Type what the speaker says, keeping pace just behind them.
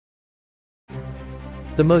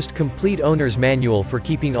The most complete owner's manual for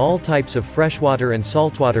keeping all types of freshwater and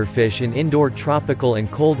saltwater fish in indoor tropical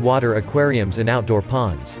and cold water aquariums and outdoor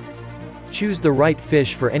ponds. Choose the right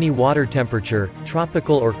fish for any water temperature,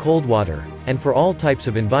 tropical or cold water, and for all types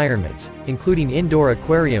of environments, including indoor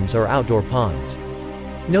aquariums or outdoor ponds.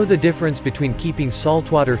 Know the difference between keeping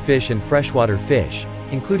saltwater fish and freshwater fish,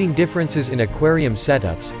 including differences in aquarium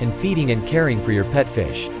setups, and feeding and caring for your pet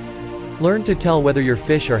fish. Learn to tell whether your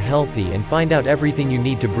fish are healthy and find out everything you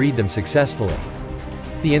need to breed them successfully.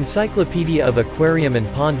 The Encyclopedia of Aquarium and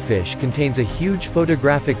Pond Fish contains a huge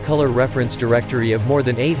photographic color reference directory of more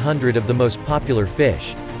than 800 of the most popular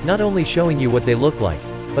fish, not only showing you what they look like,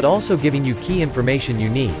 but also giving you key information you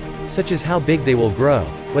need, such as how big they will grow,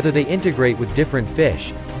 whether they integrate with different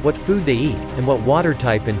fish, what food they eat, and what water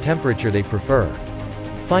type and temperature they prefer.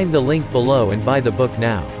 Find the link below and buy the book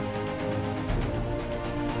now.